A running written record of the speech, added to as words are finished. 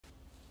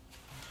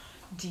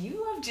Do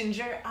you love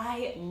ginger?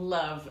 I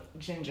love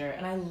ginger,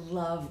 and I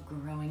love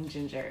growing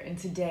ginger, and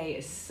today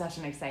is such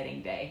an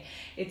exciting day.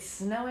 It's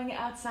snowing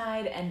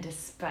outside, and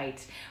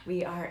despite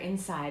we are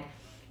inside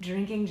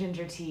drinking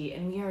ginger tea,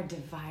 and we are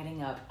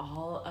dividing up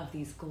all of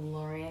these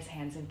glorious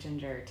hands of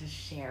ginger to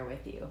share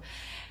with you.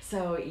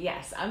 So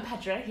yes, I'm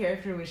Petra here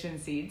at Fruition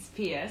Seeds,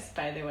 PS,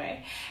 by the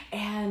way,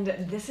 and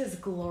this is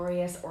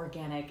glorious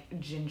organic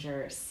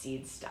ginger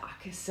seed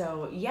stock.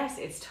 So yes,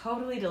 it's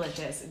totally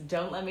delicious,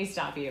 don't let me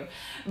stop you,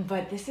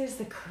 but this is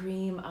the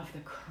cream of the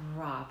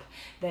crop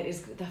that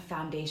is the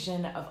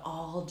foundation of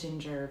all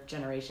ginger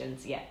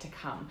generations yet to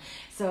come.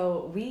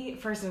 So we,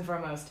 first and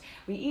foremost,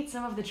 we eat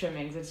some of the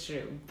trimmings, it's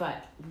true,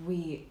 but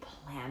we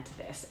plant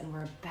this, and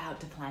we're about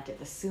to plant it.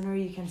 The sooner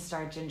you can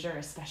start ginger,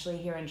 especially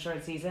here in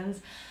short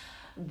seasons,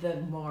 the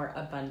more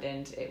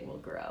abundant it will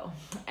grow.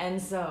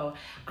 And so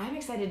I'm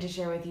excited to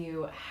share with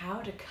you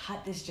how to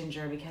cut this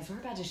ginger, because we're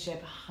about to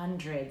ship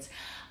hundreds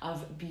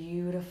of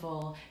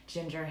beautiful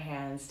ginger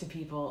hands to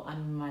people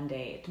on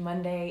Monday.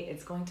 Monday,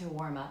 it's going to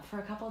warm up for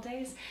a couple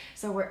days.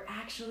 So we're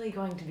actually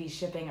going to be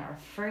shipping our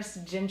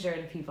first ginger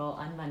to people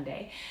on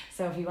Monday.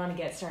 So if you want to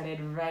get started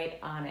right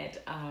on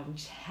it,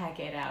 check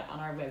it out on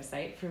our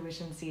website,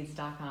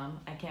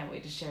 fruitionseeds.com. I can't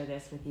wait to share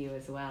this with you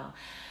as well.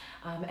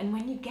 And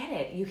when you get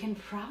it, you can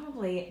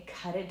probably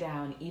cut it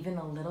down even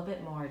a little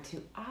bit more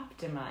to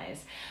optimize,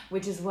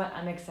 which is what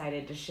I'm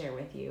excited to share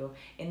with you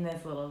in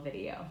this little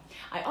video.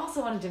 I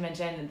also wanted to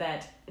mention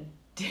that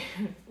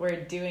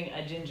we're doing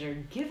a ginger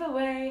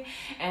giveaway,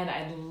 and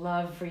I'd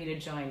love for you to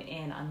join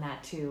in on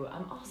that too.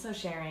 I'm also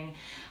sharing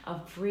a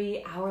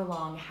free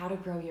hour-long How to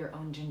Grow Your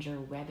Own Ginger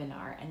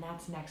webinar, and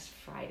that's next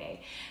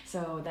Friday.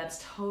 So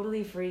that's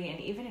totally free,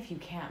 and even if you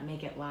can't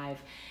make it live,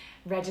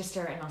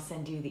 register and I'll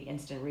send you the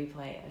instant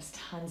replay. There's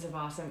tons of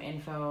awesome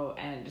info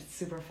and it's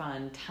super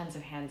fun, tons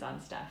of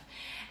hands-on stuff.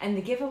 And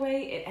the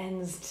giveaway, it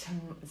ends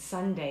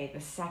Sunday the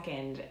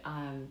 2nd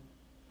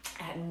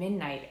at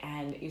midnight,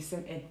 and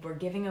we're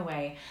giving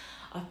away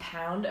a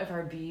pound of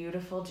our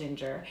beautiful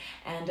ginger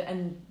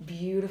and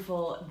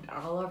beautiful,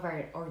 all of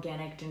our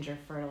organic ginger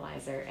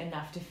fertilizer,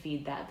 enough to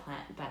feed that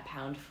plant, that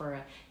pound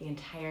for the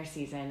entire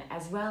season,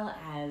 as well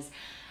as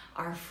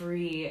our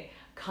free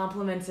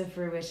compliments of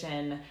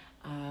Fruition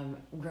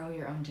Grow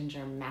Your Own Ginger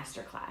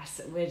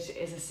Masterclass, which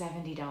is a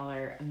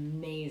 $70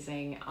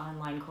 amazing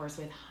online course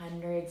with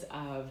hundreds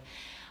of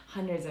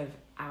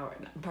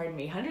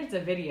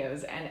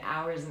videos and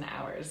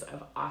hours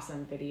of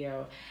awesome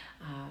video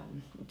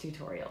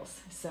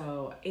tutorials.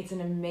 So it's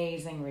an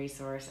amazing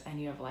resource, and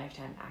you have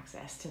lifetime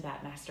access to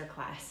that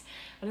masterclass.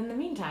 But in the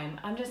meantime,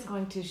 I'm just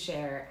going to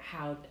share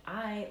how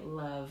I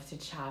love to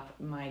chop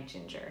my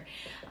ginger.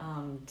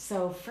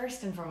 So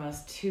first and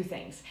foremost, two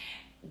things.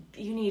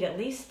 You need at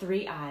least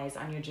 3 eyes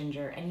on your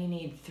ginger, and you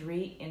need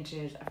 3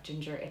 inches of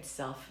ginger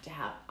itself to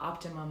have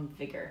optimum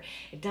vigor.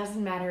 It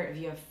doesn't matter if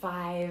you have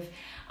 5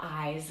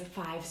 eyes,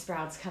 5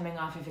 sprouts coming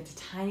off. If it's a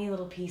tiny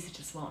little piece, it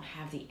just won't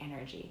have the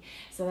energy.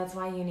 So that's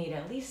why you need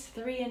at least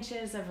 3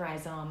 inches of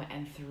rhizome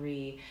and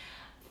 3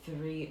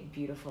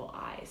 beautiful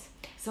eyes.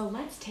 So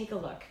let's take a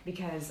look,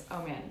 because oh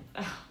my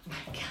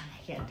god,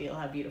 I can't deal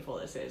how beautiful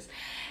this is.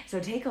 So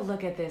take a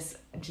look at this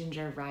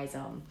ginger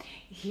rhizome.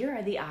 Here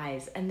are the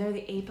eyes, and they're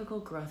the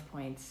apical growth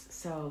points.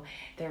 So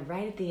they're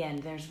right at the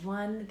end. There's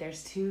 1,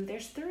 there's 2,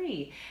 there's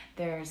 3,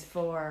 there's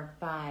 4,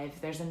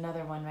 5, there's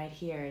another one right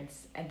here,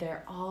 and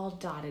they're all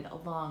dotted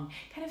along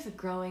kind of the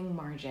growing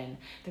margin,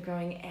 the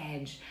growing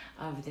edge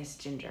of this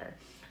ginger.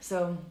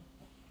 So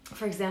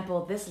for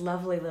example, this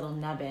lovely little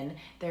nubbin,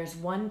 there's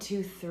 1,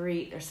 2,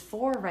 3, there's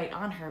 4 right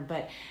on her,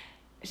 but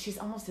she's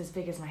almost as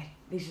big as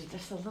she's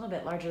just a little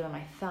bit larger than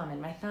my thumb,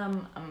 and my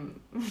thumb,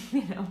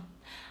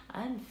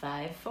 I'm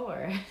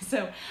 5'4",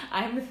 so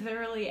I'm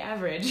thoroughly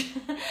average.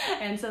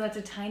 And so that's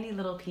a tiny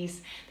little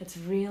piece that's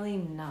really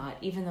not,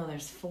 even though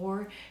there's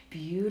 4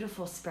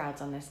 beautiful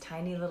sprouts on this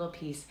tiny little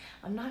piece,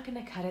 I'm not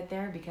gonna cut it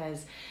there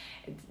because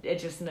it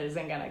just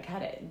isn't gonna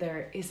cut it.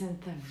 There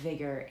isn't the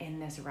vigor in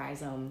this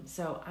rhizome.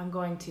 So I'm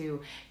going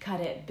to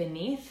cut it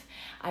beneath.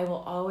 I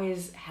will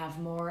always have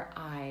more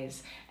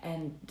eyes,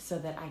 and so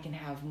that I can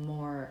have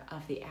more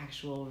of the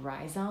actual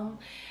rhizome,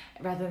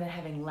 rather than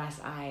having less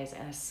eyes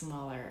and a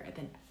smaller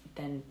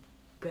than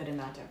good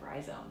amount of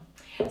rhizome.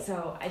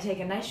 So I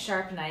take a nice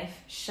sharp knife.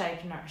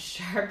 Sharp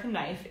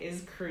knife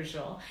is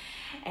crucial.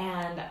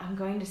 And I'm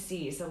going to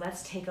see, so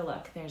let's take a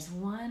look. There's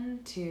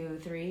 1, 2,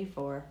 3,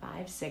 4,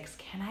 5, 6.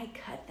 Can I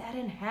cut that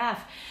in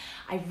half?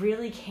 I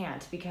really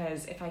can't,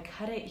 because if I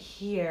cut it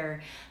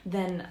here,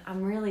 then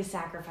I'm really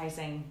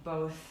sacrificing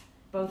both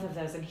of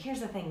those. And here's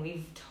the thing,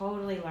 we've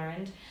totally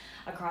learned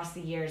across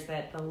the years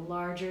that the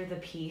larger the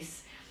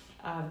piece,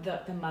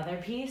 the mother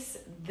piece,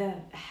 the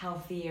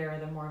healthier,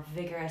 the more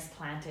vigorous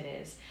plant it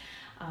is.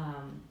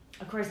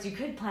 Of course, you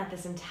could plant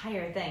this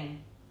entire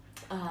thing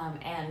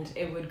and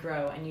it would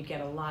grow and you'd get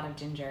a lot of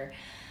ginger.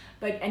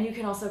 And you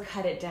can also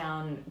cut it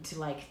down to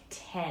like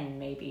 10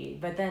 maybe,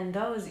 but then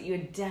those you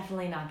would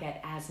definitely not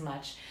get as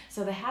much.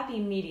 So the happy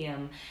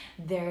medium,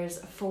 there's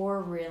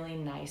 4 really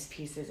nice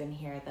pieces in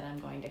here that I'm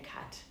going to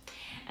cut.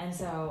 And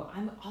so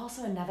I'm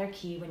also another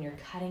key when you're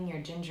cutting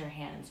your ginger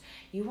hands.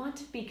 You want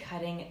to be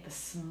cutting the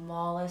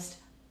smallest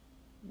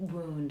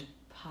wound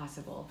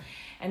possible.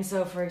 And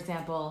so, for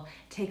example,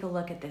 take a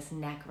look at this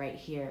neck right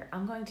here.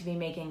 I'm going to be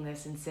making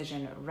this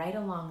incision right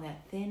along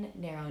that thin,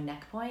 narrow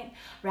neck point,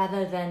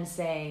 rather than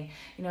say,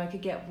 I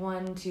could get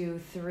 1, 2,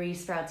 3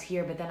 sprouts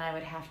here, but then I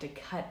would have to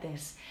cut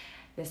this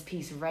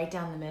piece right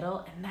down the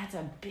middle, and that's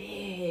a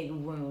big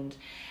wound.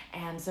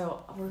 And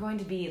so we're going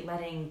to be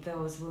letting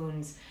those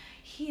wounds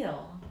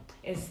heal,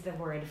 is the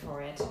word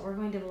for it. We're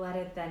going to let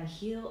it then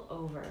heal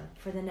over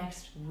for the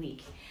next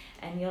week.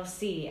 And you'll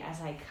see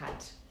as I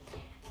cut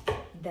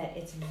that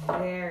it's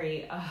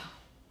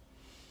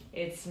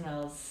it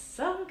smells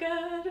so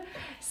good.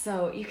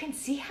 So you can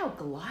see how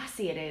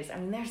glossy it is. I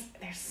mean, there's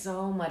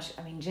so much,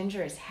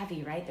 ginger is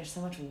heavy, right? There's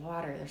so much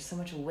water, there's so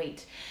much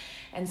weight.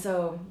 And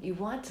so you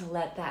want to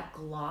let that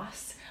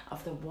gloss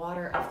of the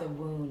water of the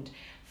wound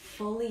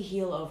fully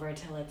heal over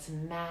until it's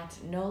matte,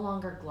 no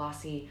longer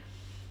glossy,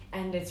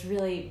 and it's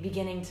really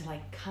beginning to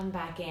come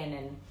back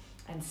in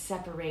and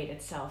separate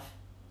itself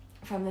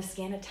from the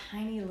skin a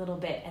tiny little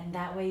bit. And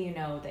that way you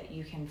know that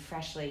you can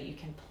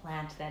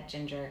plant that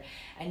ginger,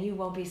 and you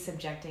won't be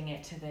subjecting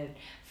it to the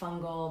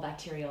fungal,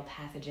 bacterial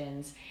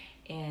pathogens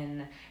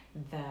in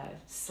the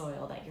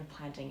soil that you're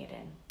planting it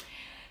in.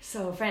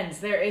 So friends,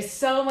 there is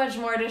so much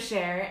more to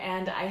share,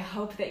 and I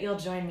hope that you'll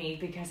join me,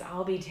 because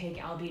I'll be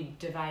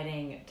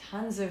dividing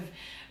tons of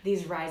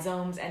these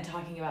rhizomes and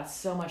talking about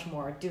so much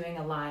more, doing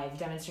a live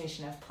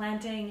demonstration of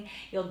planting.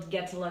 You'll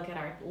get to look at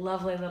our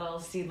lovely little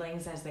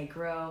seedlings as they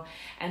grow,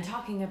 and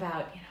talking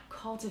about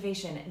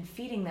cultivation and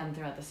feeding them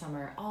throughout the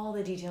summer, all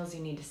the details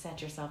you need to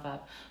set yourself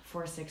up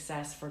for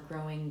success for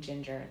growing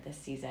ginger this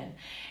season.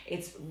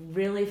 It's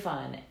really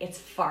fun. It's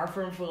far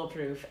from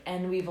foolproof,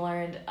 and we've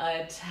learned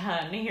a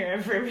ton here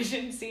at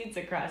Fruition Seeds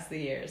across the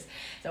years.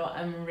 So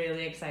I'm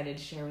really excited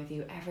to share with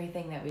you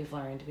everything that we've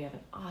learned. We have an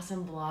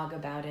awesome blog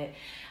about it,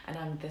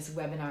 and this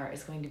webinar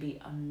is going to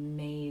be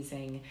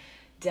amazing.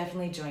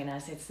 Definitely join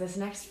us. It's this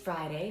next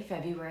Friday,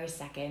 February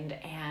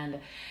 2nd, and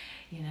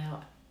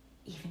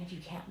even if you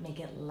can't make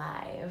it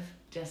live,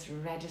 just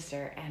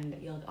register and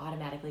you'll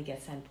automatically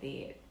get sent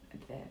the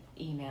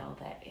email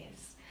that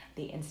is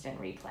the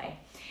instant replay.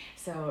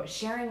 So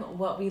sharing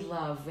what we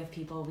love with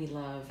people we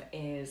love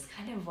is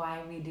kind of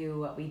why we do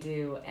what we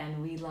do,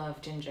 and we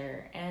love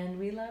ginger, and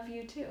we love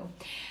you too.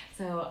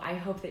 So I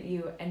hope that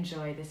you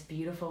enjoy this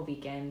beautiful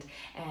weekend,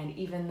 and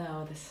even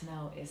though the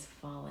snow is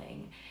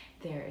falling,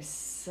 there is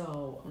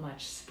so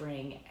much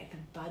spring.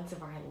 The buds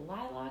of our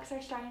lilacs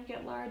are starting to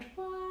get large.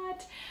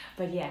 What?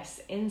 But yes,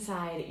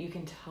 inside you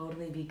can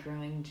totally be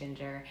growing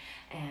ginger,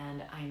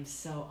 and I'm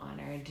so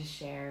honored to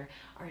share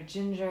our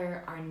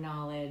ginger, our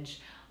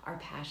knowledge, our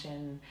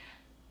passion,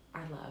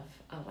 our love,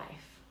 a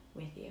life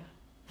with you.